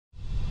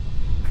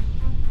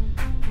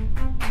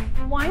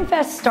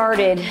Winefest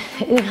started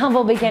in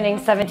humble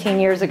beginnings 17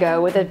 years ago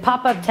with a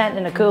pop-up tent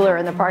and a cooler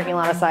in the parking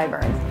lot of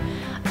Bern.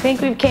 I think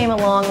we've came a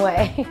long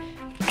way.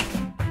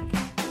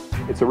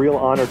 It's a real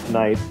honor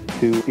tonight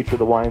to feature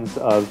the wines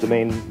of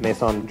Domaine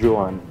Maison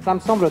Juan. Ça me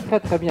semble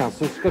très bien.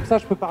 Comme ça,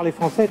 je peux parler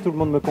français, tout le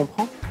monde me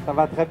comprend. Ça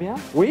va très bien?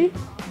 Oui?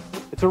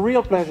 It's a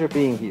real pleasure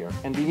being here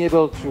and being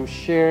able to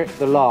share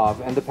the love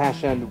and the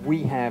passion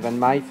we have and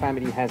my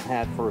family has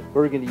had for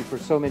Burgundy for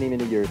so many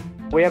years.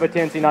 We have a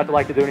tendency not to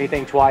like to do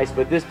anything twice,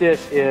 but this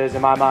dish is,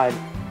 in my mind,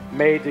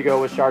 made to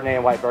go with Chardonnay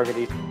and white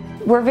Burgundy.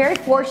 We're very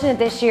fortunate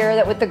this year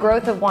that with the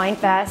growth of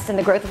Winefest and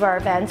the growth of our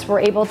events,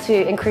 we're able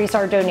to increase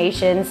our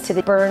donations to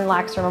the Bern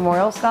Laxer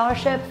Memorial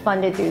Scholarship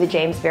funded through the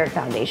James Barrett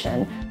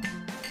Foundation.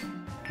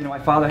 You know, my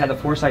father had the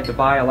foresight to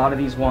buy a lot of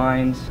these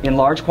wines in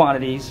large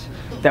quantities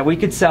that we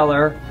could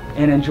cellar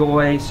and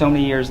enjoy so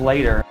many years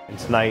later. And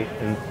tonight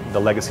in the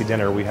Legacy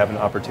Dinner we have an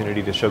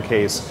opportunity to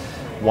showcase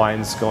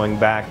wines going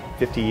back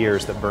 50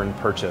 years that Bern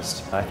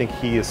purchased. I think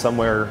he is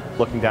somewhere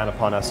looking down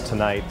upon us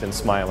tonight and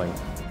smiling.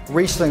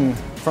 Riesling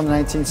from the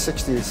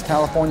 1960s,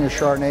 California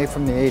Chardonnay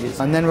from the 80s,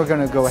 and then we're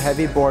going to go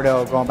heavy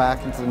Bordeaux going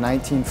back into the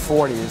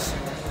 1940s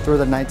through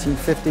the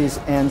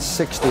 1950s and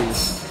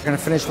 60s. We're going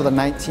to finish with a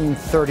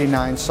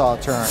 1939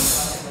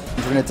 Sauterne.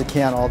 We're going to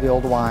decant all the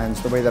old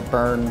wines the way that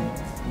Bern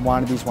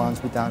wanted these wines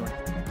to be done.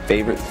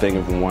 Favorite thing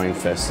of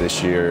Winefest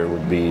this year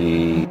would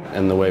be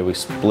in the way we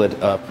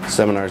split up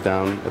seminars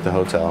down at the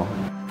hotel.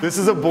 This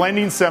is a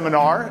blending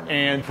seminar,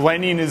 and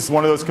blending is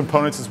one of those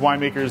components as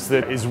winemakers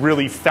that is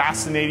really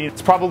fascinating.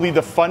 It's probably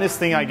the funnest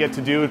thing I get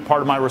to do as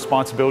part of my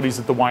responsibilities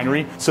at the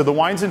winery. So the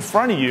wines in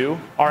front of you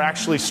are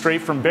actually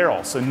straight from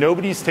barrel, so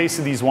nobody's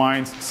tasted these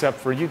wines except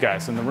for you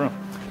guys in the room.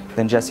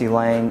 Then Jesse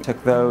Lang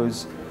took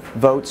those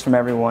votes from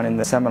everyone in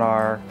the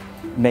seminar,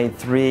 made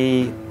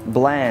 3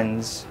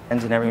 blends,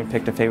 and everyone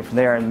picked a favorite from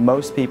there, and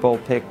most people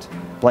picked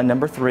blend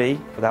number 3.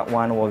 That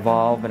wine will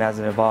evolve, and as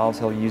it evolves,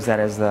 he'll use that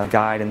as the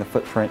guide and the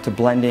footprint to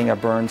blending a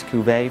Bern's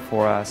cuvee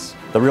for us.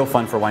 The real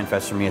fun for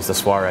Winefest for me is the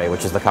soiree,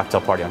 which is the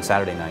cocktail party on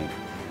Saturday night.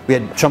 We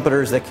had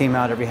trumpeters that came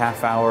out every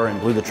half hour and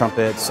blew the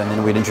trumpets, and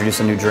then we'd introduce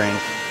a new drink.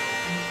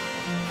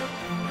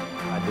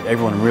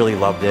 Everyone really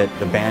loved it.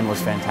 The band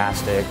was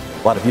fantastic.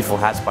 A lot of beautiful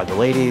hats by the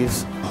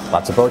ladies,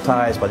 lots of bow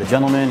ties by the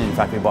gentlemen. In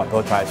fact, we bought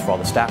bow ties for all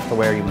the staff to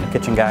wear. Even the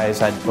kitchen guys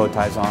had bow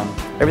ties on.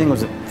 Everything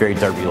was very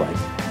derby-like.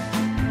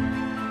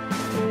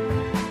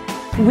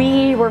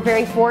 We were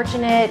very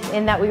fortunate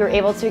in that we were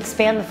able to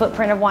expand the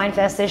footprint of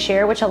Winefest this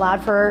year, which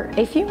allowed for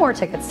a few more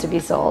tickets to be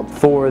sold.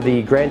 For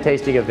the grand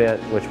tasting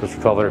event, which was for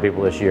 1,200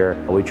 people this year,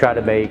 we try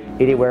to make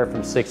anywhere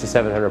from 600 to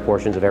 700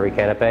 portions of every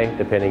canapé,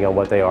 depending on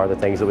what they are. The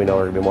things that we know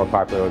are going to be more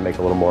popular, we make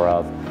a little more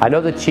of. I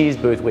know the cheese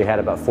booth, we had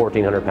about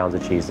 1,400 pounds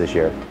of cheese this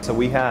year. So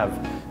we have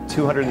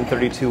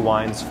 232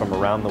 wines from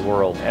around the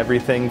world.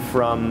 Everything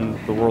from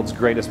the world's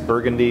greatest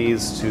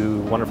Burgundies to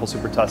wonderful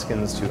Super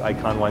Tuscans to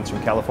icon wines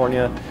from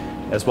California,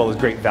 as well as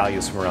great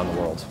values from around the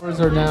world.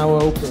 Doors are now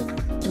open.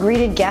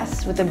 Greeted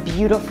guests with a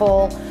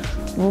beautiful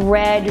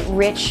red,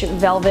 rich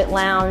velvet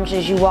lounge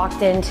as you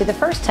walked into the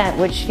first tent,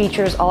 which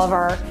features all of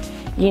our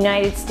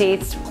United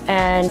States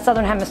and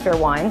Southern Hemisphere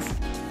wines.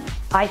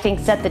 I think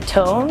set the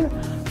tone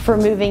for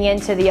moving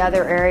into the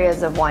other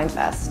areas of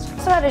Winefest.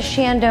 Also had a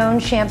Chandon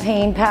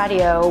Champagne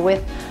patio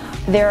with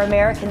their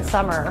American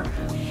Summer.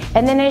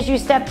 And then as you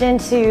stepped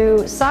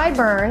into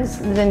Sideburns,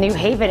 the New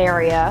Haven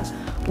area,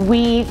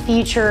 we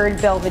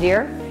featured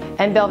Belvedere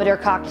and Belvedere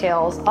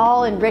cocktails,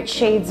 all in rich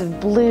shades of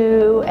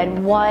blue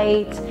and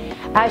white.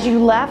 As you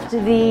left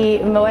the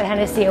Moet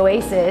Hennessy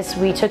Oasis,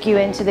 we took you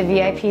into the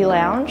VIP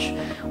lounge,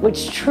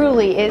 which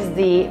truly is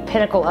the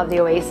pinnacle of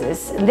the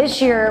Oasis.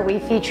 This year, we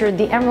featured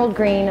the emerald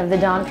green of the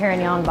Dom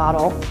Perignon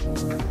bottle.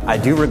 I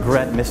do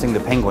regret missing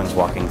the penguins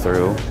walking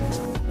through.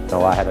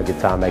 So I had a good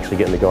time actually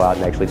getting to go out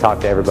and actually talk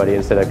to everybody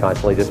instead of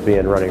constantly just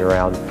being running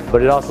around.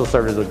 But it also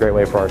served as a great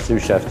way for our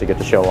sous chefs to get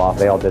to show off.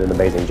 They all did an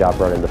amazing job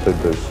running the food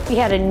booths. We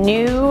had a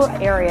new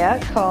area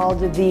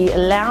called the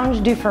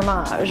Lounge du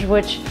Fromage,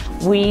 which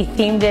we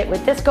themed it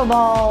with disco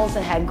balls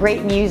and had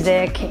great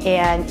music,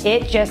 and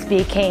it just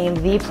became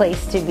the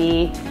place to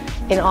be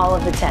in all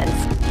of the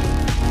tents.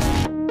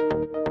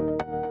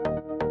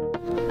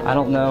 I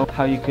don't know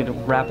how you could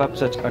wrap up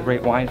such a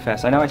great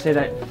Winefest. I know I say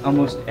that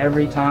almost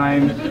every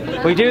time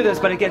we do this,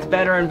 but it gets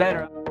better and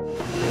better.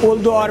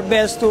 We'll do our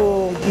best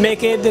to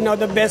make it,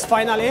 the best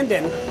final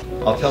ending.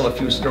 I'll tell a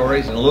few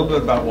stories and a little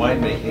bit about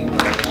winemaking.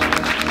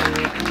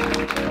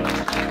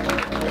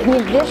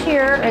 This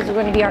year is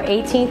going to be our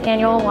 18th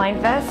annual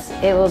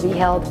Winefest. It will be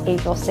held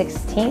April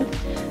 16th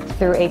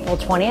through April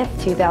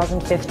 20th,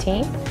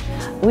 2015.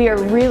 We are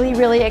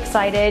really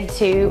excited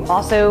to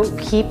also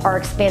keep our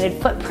expanded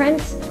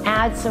footprint,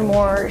 add some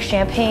more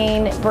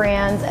champagne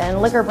brands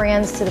and liquor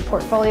brands to the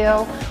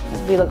portfolio.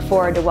 We look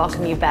forward to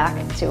welcoming you back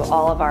to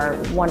all of our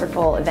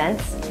wonderful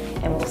events,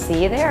 and we'll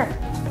see you there.